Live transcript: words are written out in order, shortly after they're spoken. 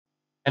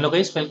Hello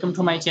guys, welcome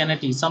to my channel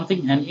T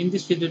Something, and in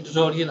this video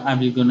tutorial I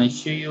will gonna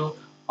show you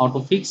how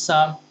to fix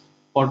some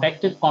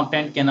protected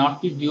content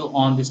cannot be viewed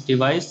on this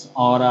device,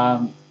 or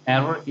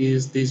error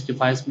is this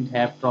device will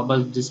have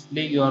trouble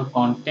display your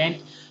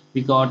content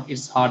because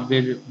its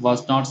hardware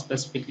was not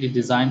specifically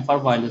designed for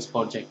wireless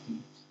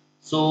projecting.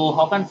 So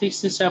how can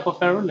fix this type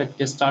of error? Let's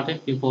get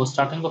started. Before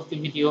starting of the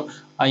video,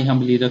 I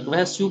humbly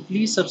request you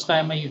please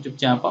subscribe my YouTube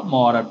channel for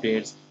more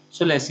updates.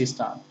 So let's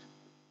start.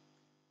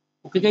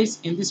 Okay guys,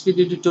 in this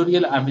video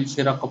tutorial I will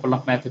share a couple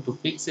of methods to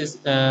fix this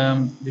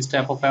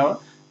type of error.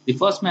 The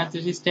first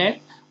method is that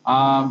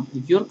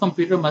your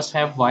computer must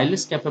have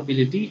wireless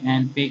capability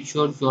and make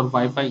sure your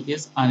Wi-Fi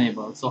is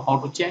enabled. So how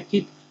to check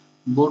it?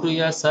 Go to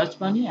your search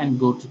menu and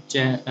go to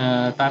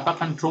type a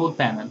control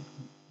panel.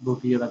 Go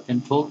to your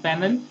control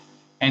panel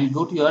and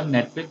go to your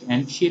network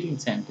and sharing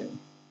center.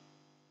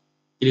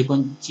 Click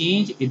on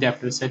change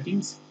adapter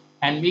settings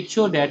and make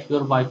sure that your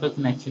Wi-Fi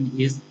connection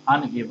is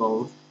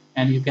enabled,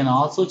 and you can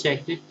also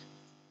check it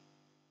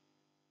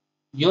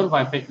your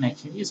Wi-Fi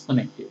connection is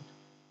connected.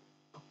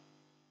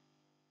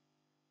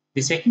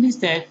 The second is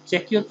that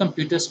check your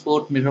computer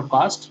support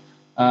Miracast.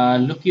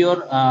 Look your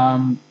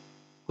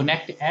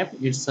Connect app.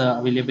 It's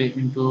available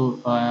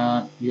into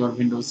your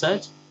Windows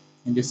search.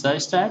 In the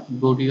search tab,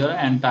 go to your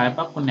and type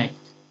up Connect.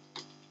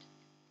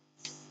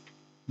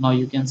 Now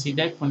you can see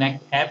that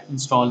Connect app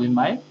installed in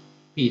my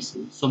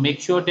PC. So make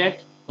sure that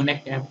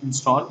Connect app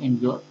installed in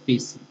your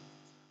PC.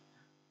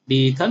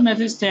 The third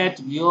method is that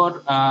you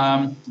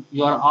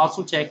are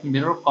also checking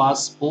Miracast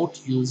support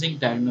using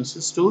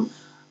diagnosis tool.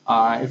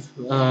 If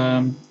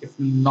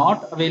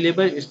not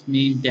available, it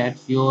means that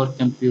your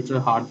computer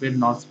hardware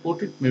not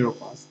supported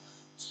Miracast.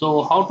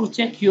 So how to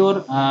check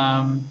your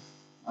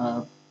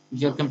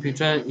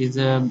computer is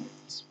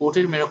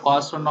supported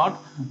Miracast or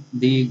not?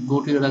 The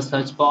go to your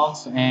search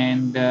box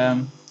and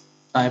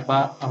type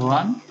a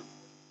run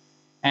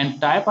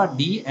and type a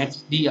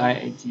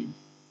DXDIG.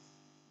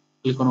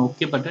 Click on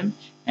OK button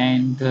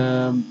and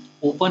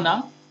open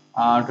a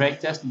drag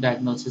test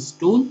diagnosis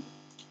tool.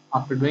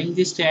 After doing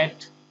this step,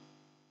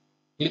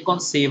 click on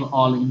save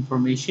all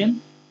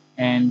information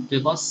and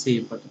click on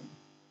save button.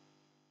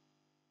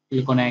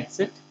 Click on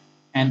exit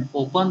and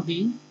open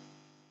the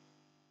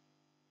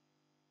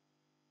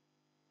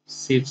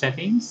save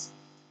settings.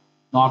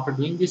 Now after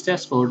doing this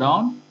test, scroll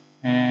down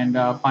and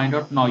find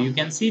out. Now you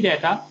can see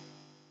that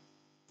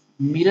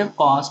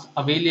Miracast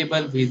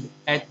available with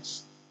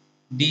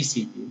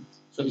HDCP.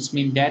 So it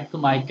means that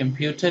my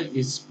computer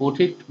is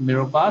supported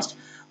Miracast.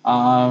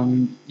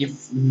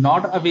 If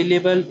not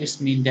available,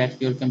 it means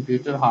that your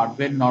computer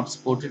hardware not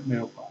supported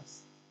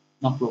Miracast.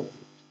 Now close it.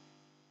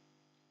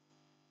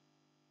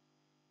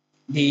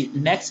 The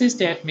next is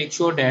that make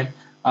sure that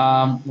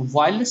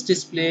wireless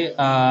display,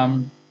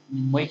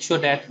 make sure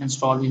that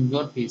install in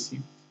your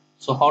PC.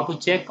 So how to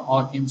check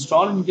or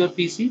install in your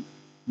PC?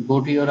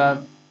 Go to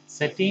your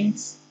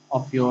settings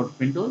of your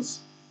Windows,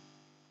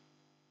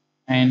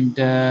 and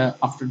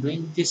after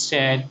doing this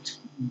set,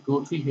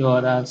 go to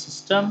your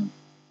system,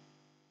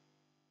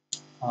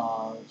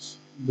 uh,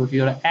 go to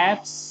your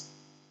apps,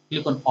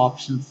 click on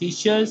option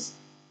features,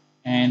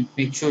 and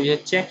make sure you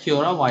check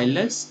your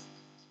wireless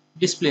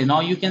display. Now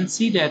you can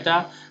see that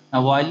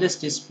a wireless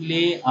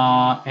display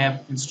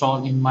app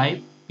installed in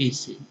my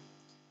PC.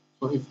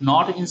 So if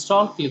not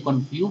installed, click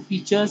on view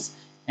features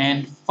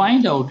and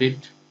find out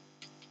it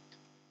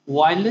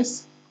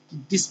wireless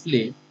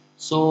display.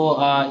 So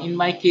in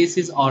my case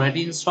is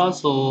already installed,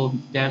 so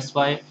that's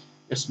why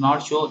it's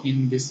not show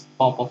in this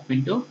pop-up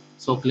window.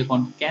 So click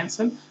on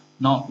cancel.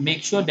 Now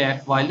make sure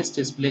that wireless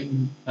display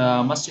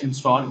must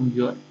install in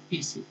your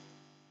PC.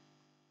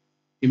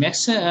 The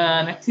next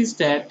is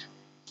that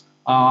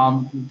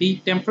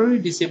the temporary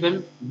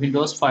disable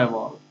Windows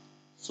firewall.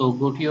 So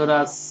go to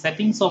your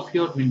settings of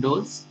your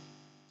Windows.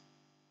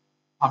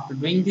 After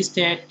doing this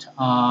step,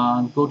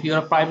 go to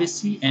your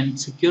privacy and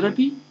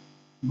security.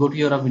 Go to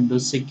your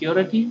Windows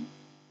security.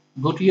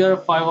 Go to your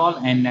firewall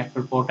and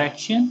network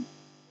protection.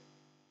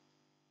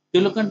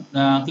 Click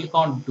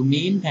on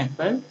domain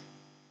network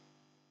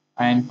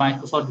and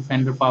Microsoft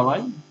Defender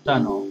firewall.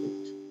 Turn off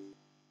it.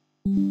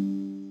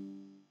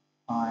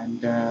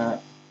 And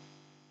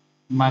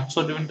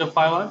Microsoft Defender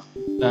firewall.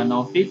 Turn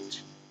off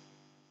it.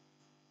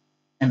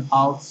 And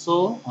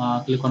also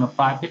click on a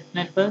private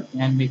network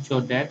and make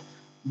sure that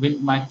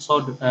with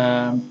Microsoft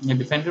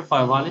Defender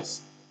firewall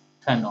is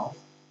turned off.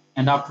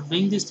 And after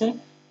doing this step,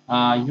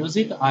 use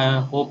it. I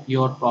hope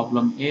your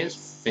problem is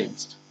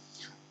fixed.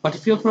 But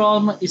if your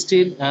problem is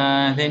still,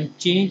 then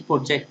change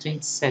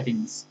projecting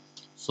settings.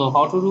 So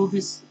how to do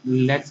this?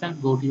 Let's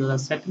go to your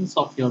settings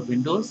of your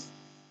Windows.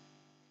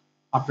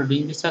 After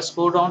doing this,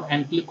 scroll down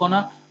and click on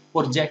a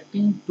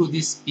projecting to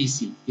this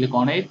PC. Click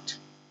on it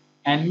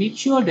and make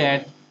sure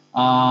that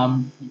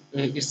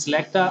it's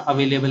select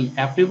available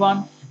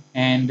everyone,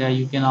 and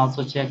you can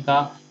also check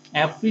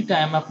every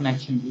time a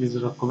connection is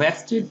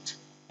requested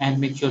and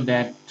make sure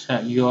that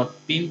your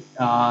pin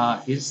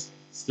is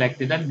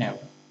selected and never.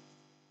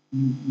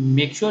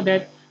 Make sure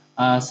that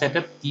set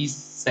up these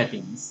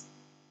settings.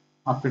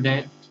 After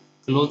that,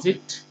 close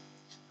it.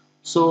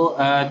 So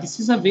this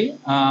is a way,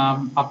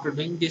 after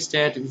doing this,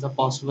 that is a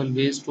possible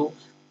ways to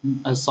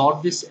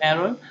solve this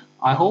error.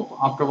 I hope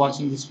after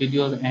watching this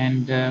video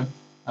and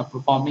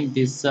performing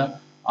this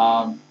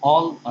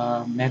all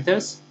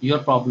methods, your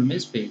problem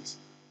is fixed.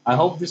 I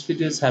hope this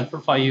video is helpful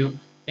for you.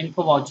 Thank you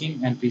for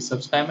watching and please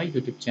subscribe my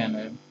YouTube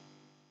channel.